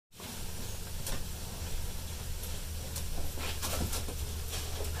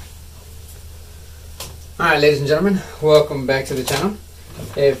Alright, ladies and gentlemen, welcome back to the channel.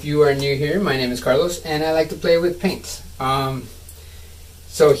 If you are new here, my name is Carlos and I like to play with paints.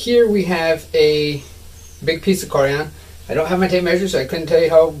 So here we have a big piece of crayon. I don't have my tape measure, so I couldn't tell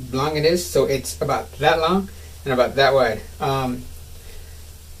you how long it is, so it's about that long and about that wide.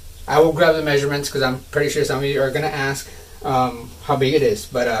 I will grab the measurements because I'm pretty sure some of you are going to ask how big it is,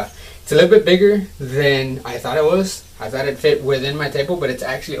 but it's a little bit bigger than I thought it was. I thought it fit within my table, but it's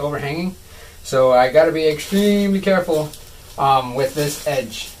actually overhanging. So I got to be extremely careful with this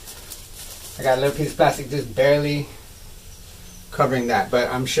edge. I got a little piece of plastic just barely covering that, but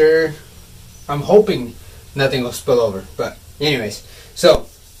I'm hoping nothing will spill over. But anyways, so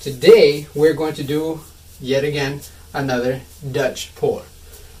today we're going to do yet again another Dutch pour.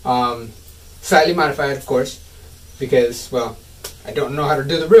 Slightly modified, of course, because, well, I don't know how to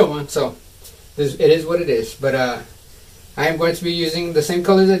do the real one, so it is what it is. But I am going to be using the same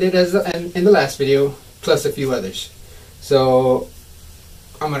colors I did as in the last video, plus a few others. So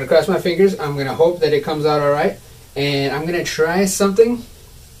I'm going to cross my fingers. I'm going to hope that it comes out alright. And I'm going to try something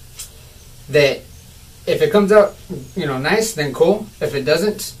that, if it comes out, you know, nice, then cool. If it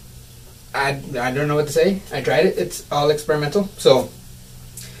doesn't, I don't know what to say. I tried it. It's all experimental. So,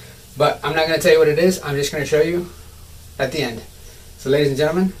 but I'm not going to tell you what it is. I'm just going to show you at the end. So ladies and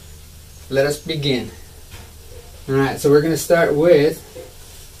gentlemen, let us begin. Alright, so we're going to start with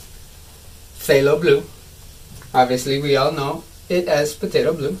phthalo blue. Obviously, we all know it as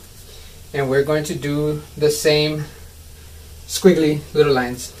potato blue. And we're going to do the same squiggly little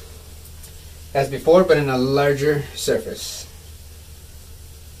lines as before, but in a larger surface.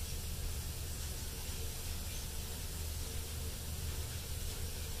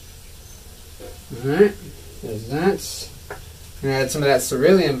 Alright, there's that. I'm going to add some of that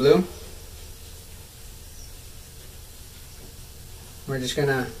cerulean blue. We're just going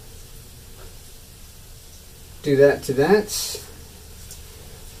to do that to that.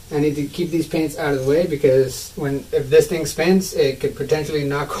 I need to keep these paints out of the way because if this thing spins, it could potentially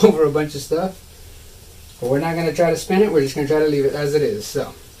knock over a bunch of stuff. But we're not going to try to spin it, we're just going to try to leave it as it is.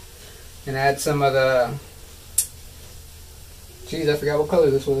 So, and add some of the, geez, I forgot what color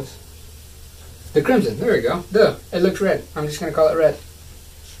this was. The crimson, there we go. Duh, it looks red. I'm just going to call it red.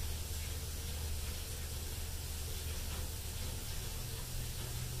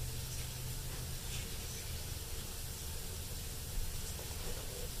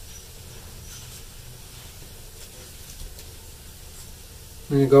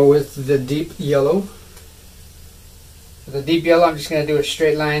 I'm going to go with the deep yellow. For the deep yellow, I'm just going to do a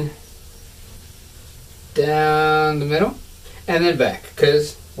straight line down the middle and then back,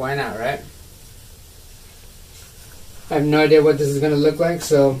 because why not, right? I have no idea what this is going to look like,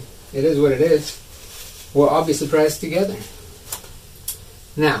 so it is what it is. We'll all be surprised together.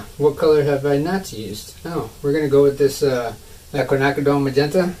 Now, what color have I not used? Oh, we're going to go with this quinacridone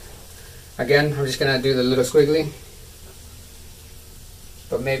magenta. Again, I'm just going to do the little squiggly,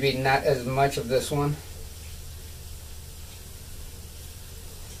 but maybe not as much of this one.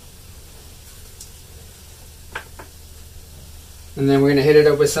 And then we're going to hit it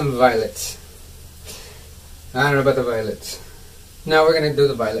up with some violets. I don't know about the violets. No, we're going to do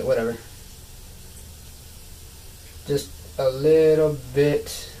the violet, whatever. Just a little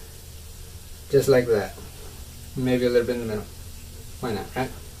bit, just like that. Maybe a little bit in the middle. Why not,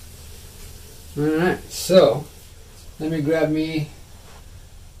 right? Alright, so let me grab me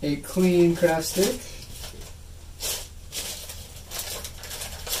a clean craft stick.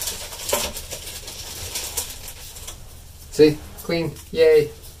 See? Clean. Yay.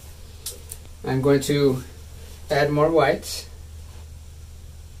 I'm going to add more whites.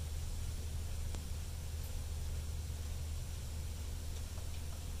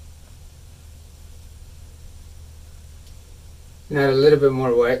 And add a little bit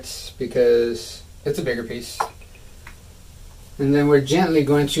more whites because it's a bigger piece. And then we're gently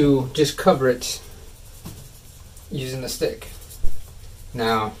going to just cover it using the stick.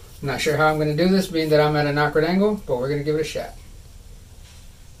 Now, I'm not sure how I'm going to do this, being that I'm at an awkward angle, but we're going to give it a shot.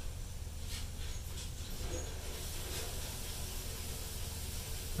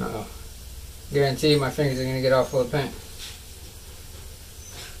 Uh-oh. Guarantee my fingers are going to get all full of paint.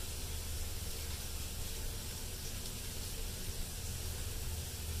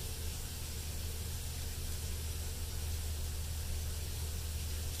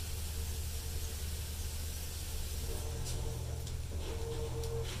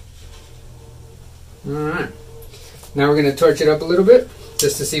 Alright, now we're going to torch it up a little bit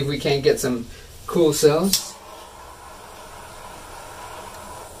just to see if we can't get some cool cells.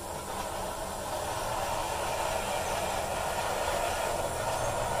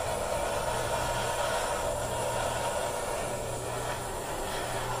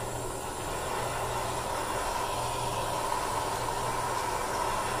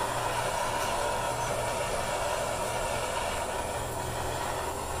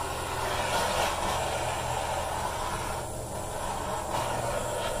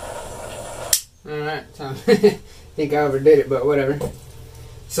 think I overdid it, but whatever.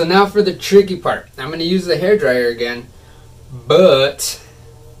 So now for the tricky part. I'm going to use the hairdryer again, but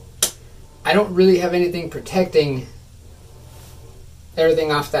I don't really have anything protecting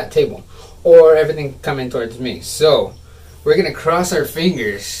everything off that table or everything coming towards me. So we're going to cross our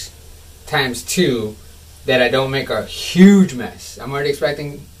fingers times 2 that I don't make a huge mess. I'm already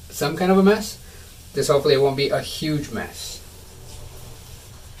expecting some kind of a mess. This hopefully it won't be a huge mess.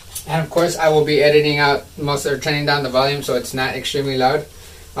 And of course I will be editing out most or turning down the volume so it's not extremely loud.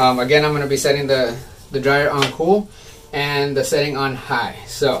 Again, I'm going to be setting the dryer on cool and the setting on high.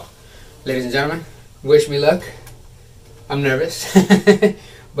 So ladies and gentlemen, wish me luck. I'm nervous.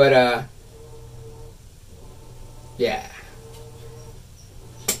 But yeah,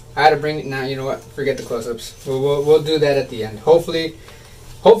 I had to bring it now. You know what, forget the close-ups. We'll do that at the end. Hopefully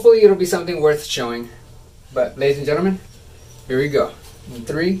it'll be something worth showing. But ladies and gentlemen, here we go. In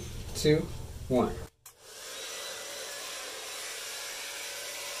 3, 2, 1.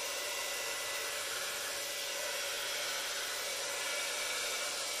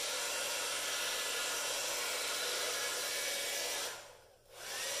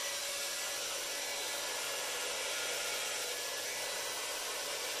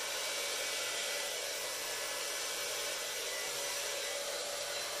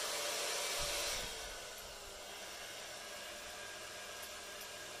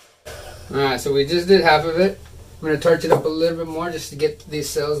 Alright, so we just did half of it. I'm going to torch it up a little bit more just to get these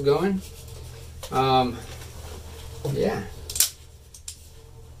cells going. Yeah.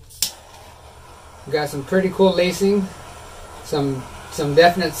 We got some pretty cool lacing. Some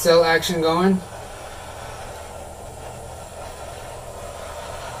definite cell action going.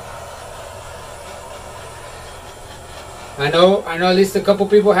 I know at least a couple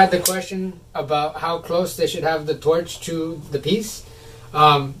people had the question about how close they should have the torch to the piece.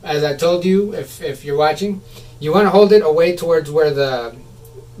 As I told you, if you're watching, you want to hold it away towards where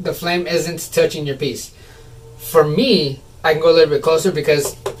the flame isn't touching your piece. For me, I can go a little bit closer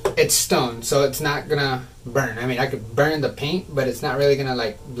because it's stone, so it's not gonna burn. I mean, I could burn the paint, but it's not really gonna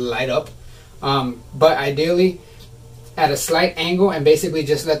like light up. But ideally, at a slight angle, and basically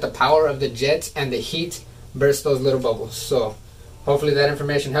just let the power of the jets and the heat burst those little bubbles. So hopefully that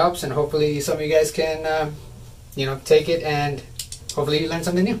information helps, and hopefully some of you guys can, you know, take it and hopefully you learn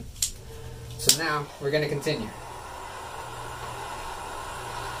something new. So now we're going to continue.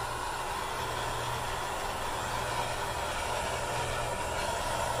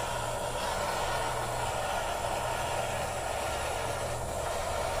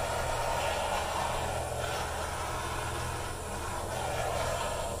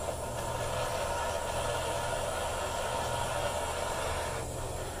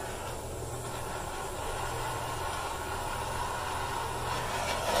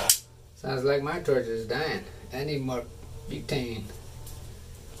 Sounds like my torch is dying. I need more butane.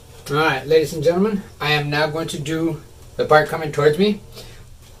 Alright, ladies and gentlemen, I am now going to do the part coming towards me.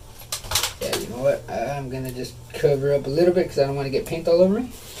 Yeah, you know what? I'm going to just cover up a little bit because I don't want to get paint all over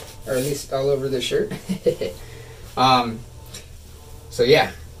me. Or at least all over the shirt. So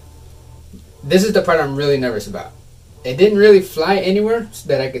yeah, this is the part I'm really nervous about. It didn't really fly anywhere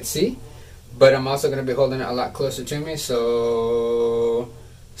that I could see, but I'm also going to be holding it a lot closer to me, so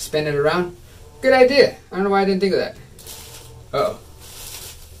spin it around. Good idea. I don't know why I didn't think of that. Uh-oh.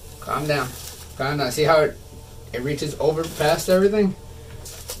 Calm down. Calm down. See how it reaches over past everything?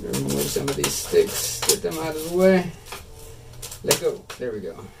 Remove some of these sticks. Get them out of the way. Let go. There we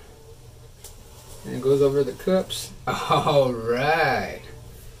go. And it goes over the cups. Alright.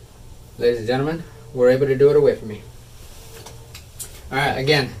 Ladies and gentlemen, we're able to do it away from me. Alright,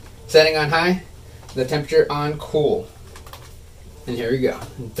 again, setting on high, the temperature on cool. And here we go.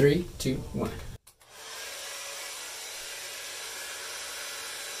 In 3, 2, 1.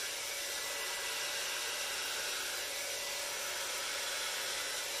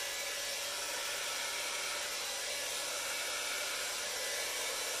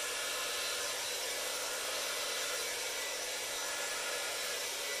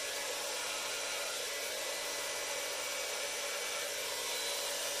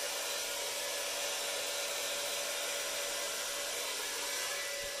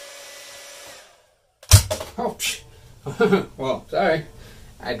 Oh, well, sorry.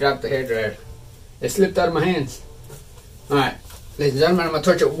 I dropped the hairdryer. It slipped out of my hands. Alright, ladies and gentlemen, I'm going to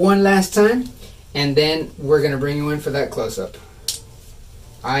torch it one last time, and then we're going to bring you in for that close-up.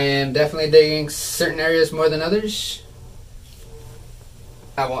 I am definitely digging certain areas more than others.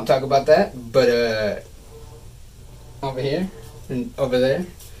 I won't talk about that, but over here and over there,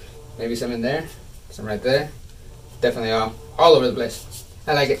 maybe some in there, some right there. Definitely all over the place.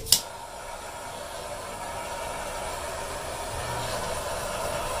 I like it.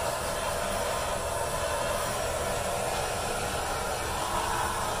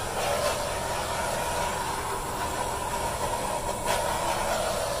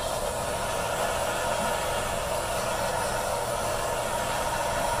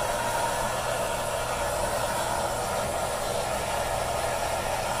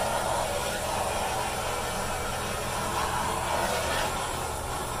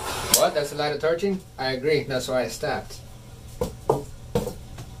 what, that's a lot of torching. I agree, that's why I stopped.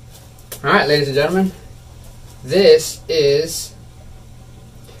 Alright, ladies and gentlemen, this is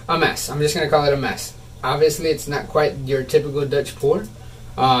a mess. I'm just going to call it a mess. Obviously, it's not quite your typical Dutch pour.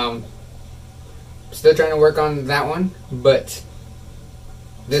 Still trying to work on that one, but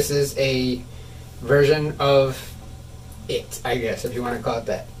this is a version of it, I guess, if you want to call it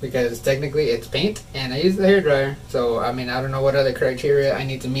that, because technically it's paint and I use the hairdryer, so I mean, I don't know what other criteria I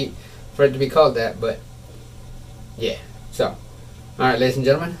need to meet for it to be called that, but yeah. So alright, ladies and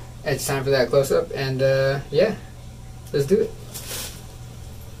gentlemen, it's time for that close-up, and yeah, let's do it.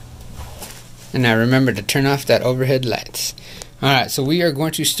 And now remember to turn off that overhead lights. Alright, so we are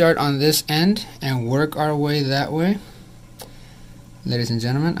going to start on this end and work our way that way. Ladies and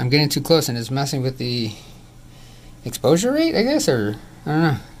gentlemen, I'm getting too close and it's messing with the exposure rate, I guess, or I don't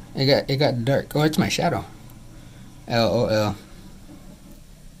know. It got dark. Oh, it's my shadow. LOL.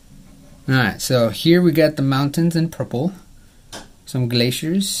 Alright, so here we got the mountains in purple, some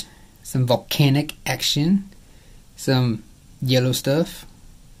glaciers, some volcanic action, some yellow stuff,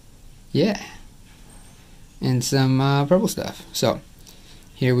 yeah, and some purple stuff. So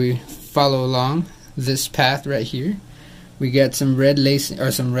here we follow along this path right here. We got some red lacing, or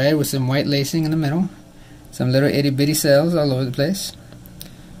some red with some white lacing in the middle, some little itty bitty cells all over the place.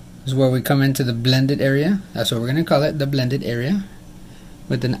 This is where we come into the blended area. That's what we're gonna call it, the blended area,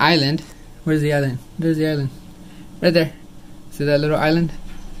 with an island. Where's the island? There's the island, right there. See that little island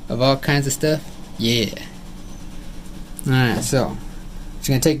of all kinds of stuff? Yeah. Alright, so just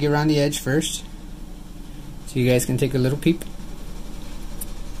gonna take you around the edge first, so you guys can take a little peep.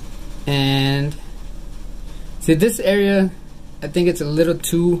 And see, this area, I think it's a little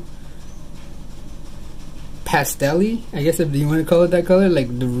too pastel-y, I guess, if you want to call it that color, like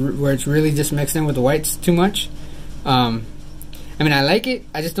where it's really just mixed in with the whites too much. I mean, I like it,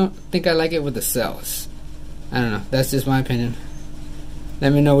 I just don't think I like it with the cells. I don't know, that's just my opinion.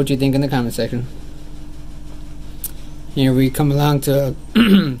 Let me know what you think in the comment section. Here we come along to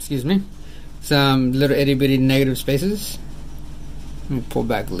excuse me, some little itty bitty negative spaces. Let me pull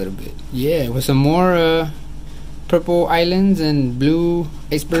back a little bit. Yeah, with some more purple islands and blue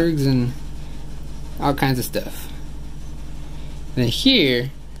icebergs and all kinds of stuff. Then here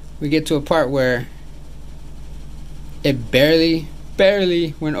we get to a part where it barely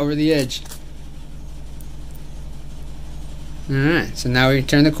went over the edge. Alright, so now we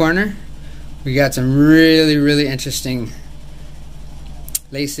turn the corner. We got some really interesting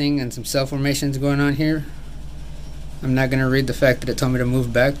lacing and some cell formations going on here. I'm not going to read the fact that it told me to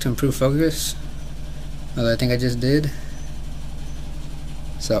move back to improve focus, although I think I just did.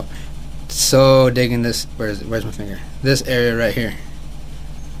 So digging this. Where's my finger? This area right here.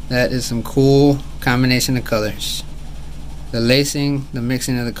 That is some cool combination of colors. The lacing, the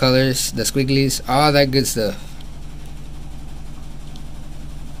mixing of the colors, the squigglies, all that good stuff.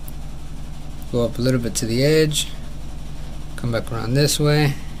 Go up a little bit to the edge, come back around this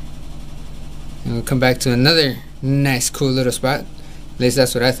way, and we'll come back to another nice cool little spot. At least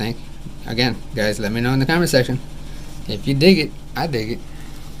that's what I think. Again, guys, let me know in the comment section. If you dig it, I dig it.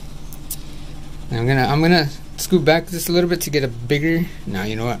 And I'm gonna scoot back just a little bit to get a bigger. No,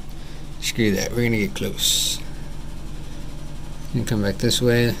 you know what? Screw that. We're gonna get close. And come back this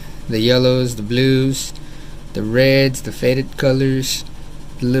way. The yellows, the blues, the reds, the faded colors,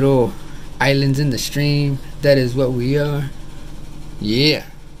 the little islands in the stream. That is what we are. Yeah.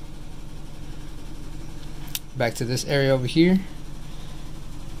 Back to this area over here.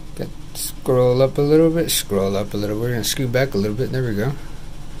 Got scroll up a little bit. Scroll up a little. We're gonna scoot back a little bit. There we go.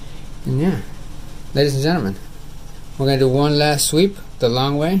 And yeah, ladies and gentlemen, we're gonna do one last sweep the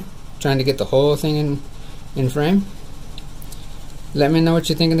long way, trying to get the whole thing in frame. Let me know what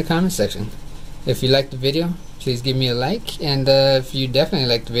you think in the comment section. If you liked the video, please give me a like, and if you definitely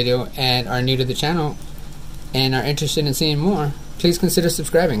liked the video and are new to the channel and are interested in seeing more, please consider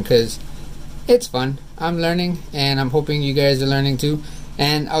subscribing, because it's fun. I'm learning, and I'm hoping you guys are learning too.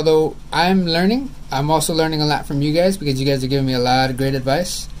 And although I'm learning, I'm also learning a lot from you guys, because you guys are giving me a lot of great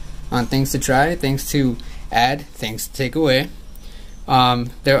advice on things to try, things to add, things to take away.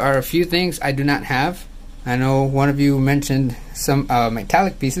 There are a few things I do not have. I know one of you mentioned some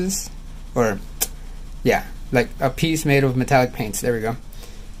metallic pieces, or yeah, like a piece made of metallic paints. There we go.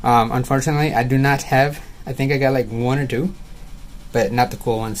 Unfortunately, I do not have. I think I got like one or two, but not the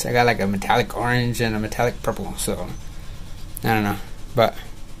cool ones. I got like a metallic orange and a metallic purple, so I don't know. But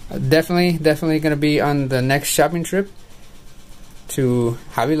definitely gonna be on the next shopping trip to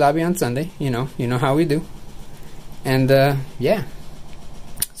Hobby Lobby on Sunday. You know how we do. And yeah.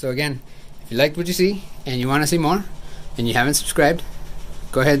 So again, if you liked what you see and you want to see more and you haven't subscribed,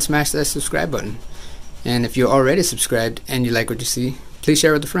 go ahead and smash that subscribe button. And if you're already subscribed and you like what you see, please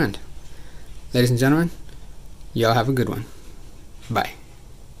share with a friend. Ladies and gentlemen, y'all have a good one. Bye.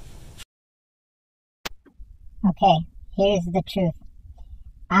 Okay, here's the truth.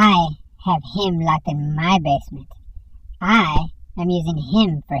 I have him locked in my basement. I am using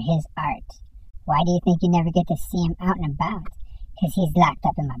him for his art. Why do you think you never get to see him out and about? Because he's locked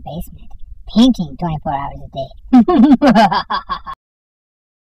up in my basement, painting 24 hours a day.